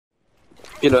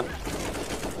Killer.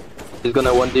 He's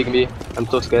gonna one dig me. I'm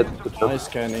so scared. Nice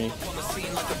Kenny.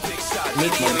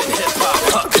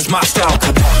 It's my style.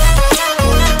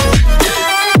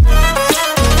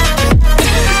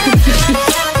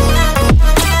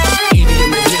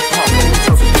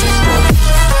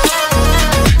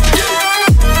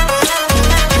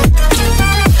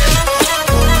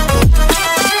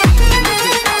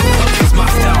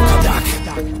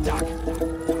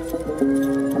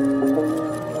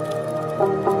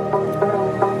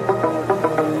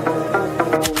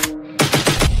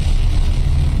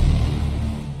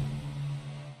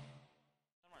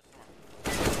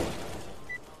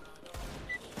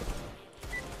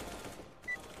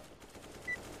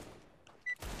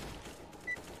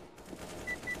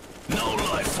 No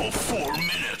life for 4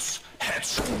 minutes.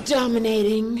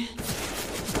 Dominating.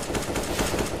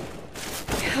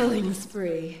 Killing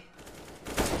spree.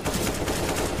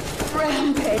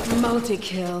 Rampage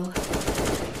multi-kill.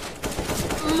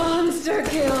 Monster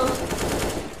kill.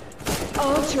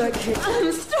 Ultra kill.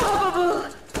 Unstoppable.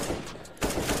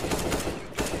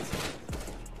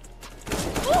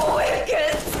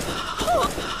 Wicked.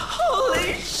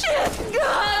 Holy shit.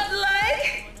 Godlike.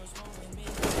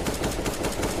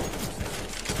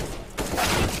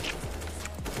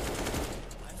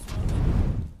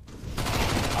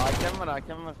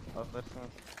 Hakem var.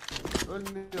 Afersiniz.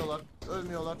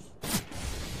 Ölmüyorlar.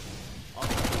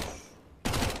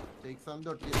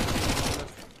 84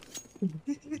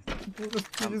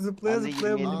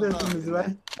 Zıplaya vurdu hepimizi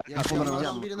ben.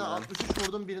 Yaşayan birine 63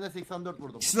 vurdum, birine 84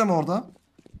 vurdum. İkisi de mi orada?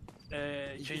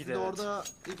 İkisi de orada,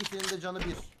 ikisinin de canı 1.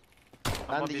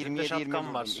 Ben de 27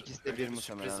 var. İkisi de bir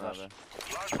muhtemelen abi.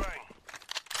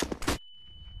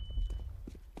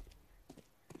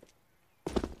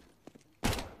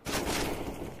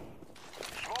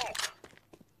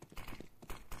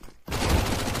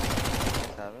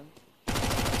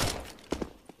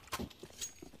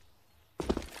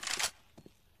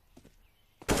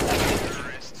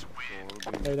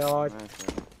 Helal.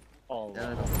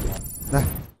 Allah. Ne?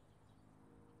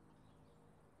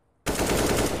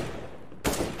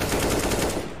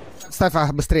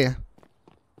 Стефа, быстрее.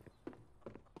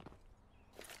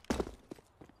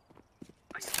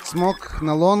 Смок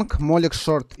на лонг, молик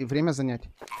шорт. И время занять.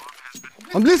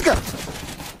 Он близко!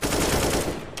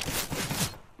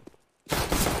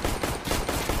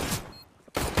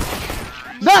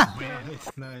 Да!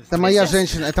 Это моя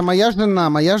женщина, это моя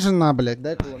жена, блядь.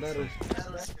 Дай ручку.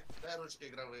 Дай ручки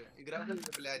игровые. Игровые,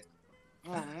 блядь.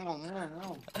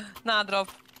 На, дроп.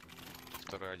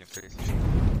 Второй один, второй.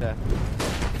 De.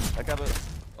 Bak abi.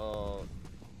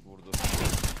 Vurdu.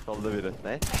 Solda biri.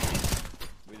 Ne?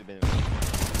 Buydu benim.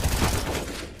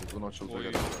 Uzun açıldı.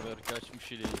 Oy,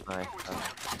 kaçmış ile. Hayır.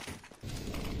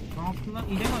 Ne yaptın lan?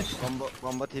 İle mi açtın?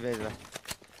 Bomba T-Base'le.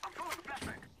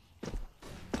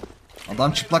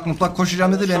 Adam çıplak mutlak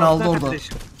koşacağım dedi, beni aldı orada.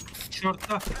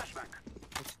 Şortta.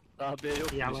 Daha B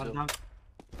yok. Yalandan.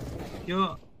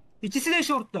 Yo. İkisi de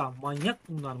şortta. Manyak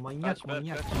bunlar, manyak.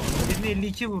 Birine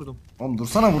 52 vurdum. Oğlum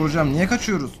dursana, vuracağım. Niye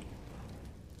kaçıyoruz?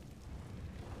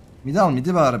 Midi al,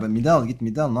 midi bari be. Midi al, git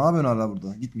midi al. Ne yapıyorsun hala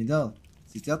burada? Git midi al.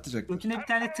 City atacak. Götüne bir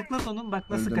tane tıklat onun, bak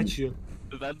nasıl Öldüm. kaçıyor.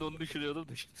 Ben de onu düşünüyordum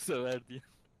da şimdi söver diye.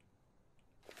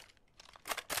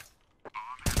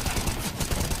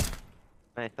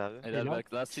 Evet abi. Helal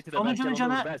Berk. Last City'de Sonucunun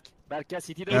canı... Berk gel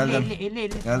City'de. Geldim. 50.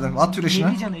 Geldim. At yüreşine.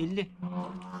 50 canı 50.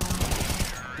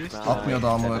 Atmıyor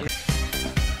daha amına.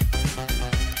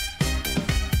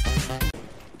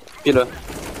 Killer.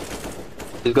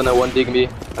 He's gonna one dig me.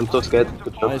 I'm so scared.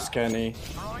 Nice Kenny.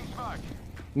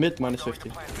 Mid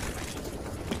 -50.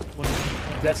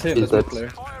 That's him, He's that's my dead.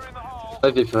 player.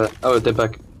 5v5. Oh, they're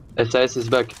back. SAS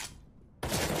is back.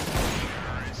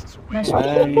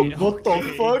 What the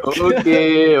fuck? Ok.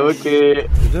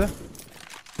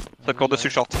 Encore dessus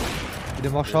short. Il est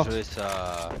mort short.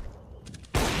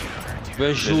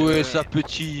 Bien joué ça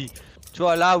petit. Tu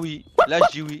vois là oui, là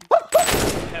je dis oui.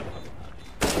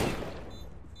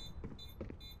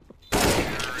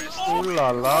 Oh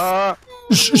la la.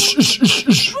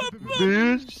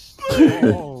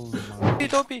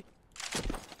 Topi.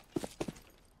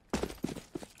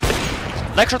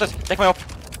 Like shot it. Take my op.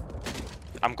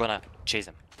 I'm gonna chase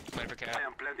him. I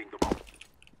am planting the bomb.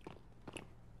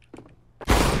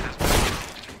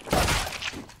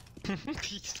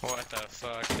 What the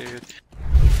fuck, dude?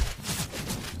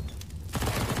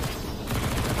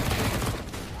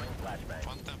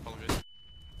 One temple, dude.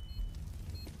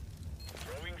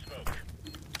 Throwing smoke.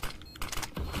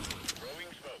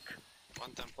 Throwing smoke.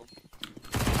 One temple.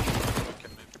 Okay,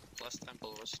 maybe. Last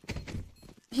temple was.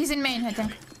 He's in main, I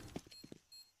think.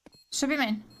 Should be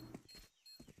main.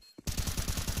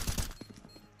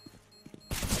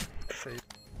 Fire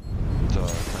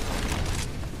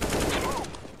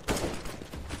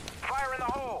in the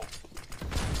hole.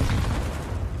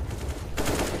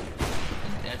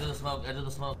 Edge of the smoke, edge of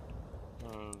the smoke.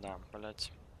 Да,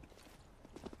 блять.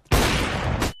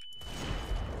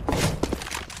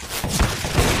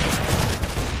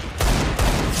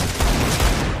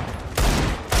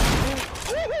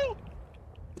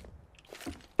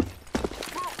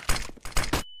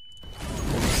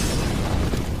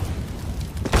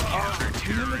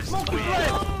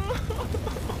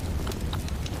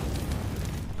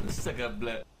 Sucker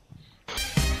blood.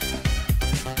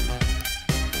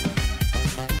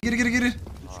 Gir.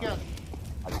 Üçgen.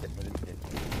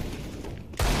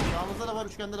 Sağımızda da var,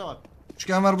 üçgende de var.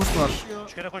 Üçgen var, boost var.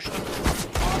 Üçgene koştum.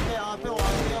 AP o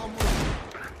AP'yi alın vurun.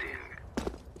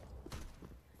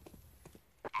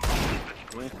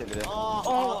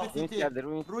 AP City.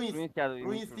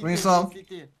 Ruins al.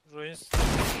 City. Ruins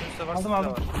de var. Aldım,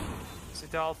 aldım.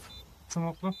 City half.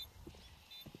 Smoke'lu.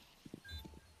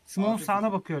 Smoke'un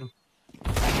sağına bakıyorum.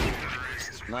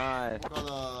 Nice. Bu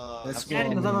kadar. Let's go.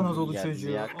 Gelmez alan oldu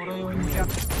çocuğu. Orayı oynayacak.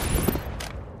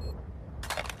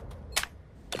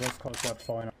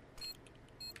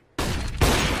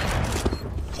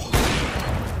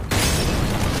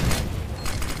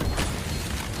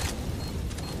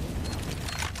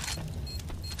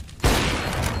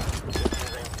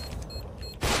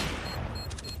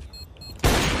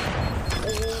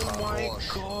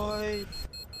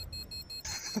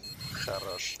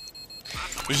 Хорош.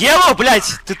 Yellow,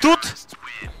 блять, ты тут?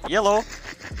 Yellow.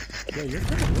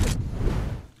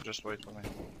 Just wait for me.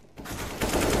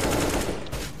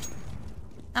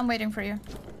 I'm waiting for you.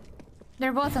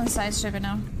 They're both on side strip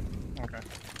now. Okay.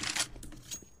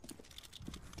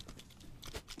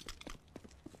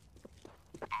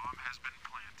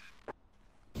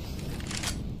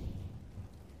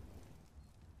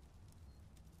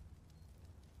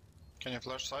 Can you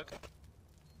flash side?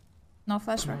 No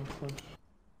flash right.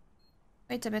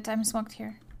 Wait a bit, I'm smoked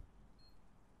here.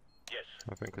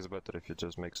 I think it's better if you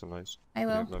just make some noise. I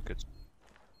will. No kids.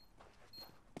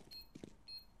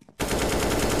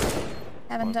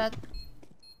 Haven't died.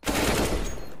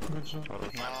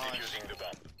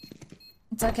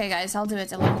 It's okay guys, I'll do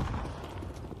it alone.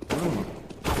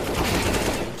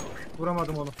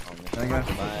 Vuramadım onu. Gel.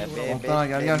 Montana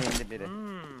gel.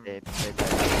 Bit.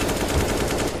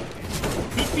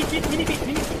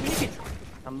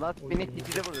 Tam last beni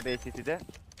City'de vurdu, B City'de.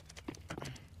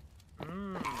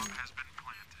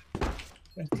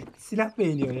 Silah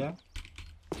beğeniyor ya.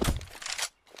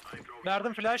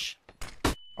 Verdim flash.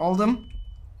 Aldım.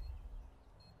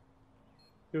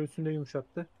 Göğsünde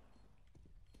yumuşattı.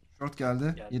 Short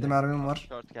geldi. 7 mermim var.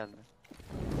 Short geldi.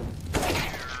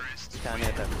 Bir tane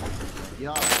yeter.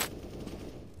 Ya.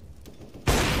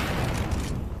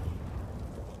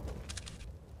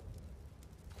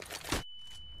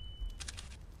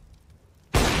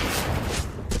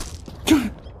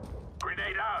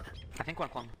 Grenade out. I think one.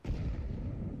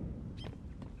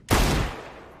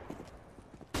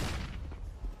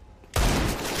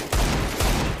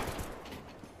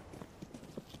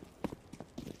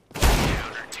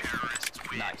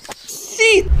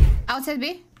 Outside B.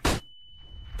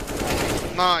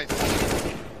 Nice.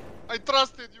 I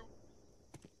trusted you.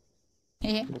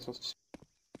 Yeah.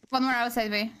 One more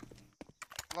outside B.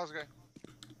 Last guy.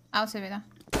 Outside B though.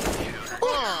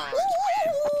 Ah.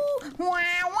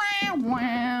 Wow.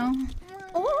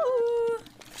 Ooh.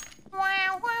 Wow.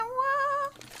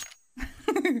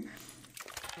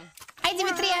 Hi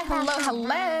Dimitria,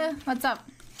 hello. What's up?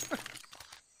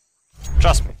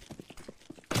 Trust me.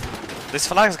 This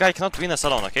Phalanx guy cannot win us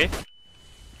alone, okay?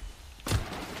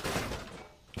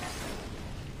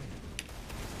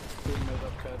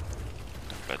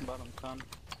 Good. Bottom con.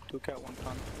 2 cat, 1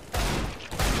 con.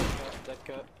 Dead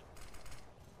cat.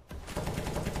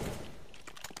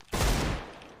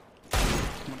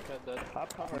 One cat dead.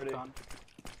 Hop already. Con.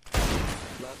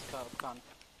 Last cat con.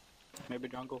 Maybe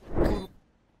jungle.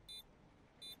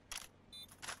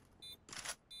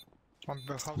 One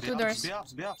house. Two doors.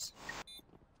 B ups.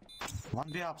 One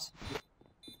B ups.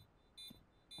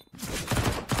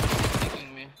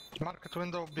 Taking me. Market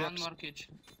window, B One ups. mortgage.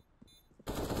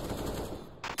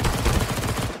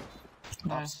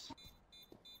 Nice.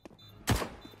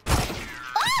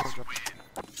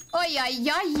 Oh yay,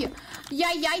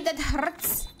 that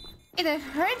hurts. It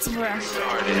hurts, bro.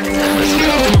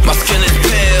 My skin is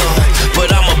pale,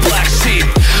 but I'm a black sheep.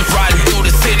 Riding through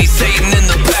the city, Satan in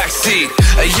the backseat.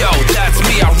 Hey yo, that's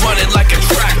me, I run it like a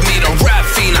track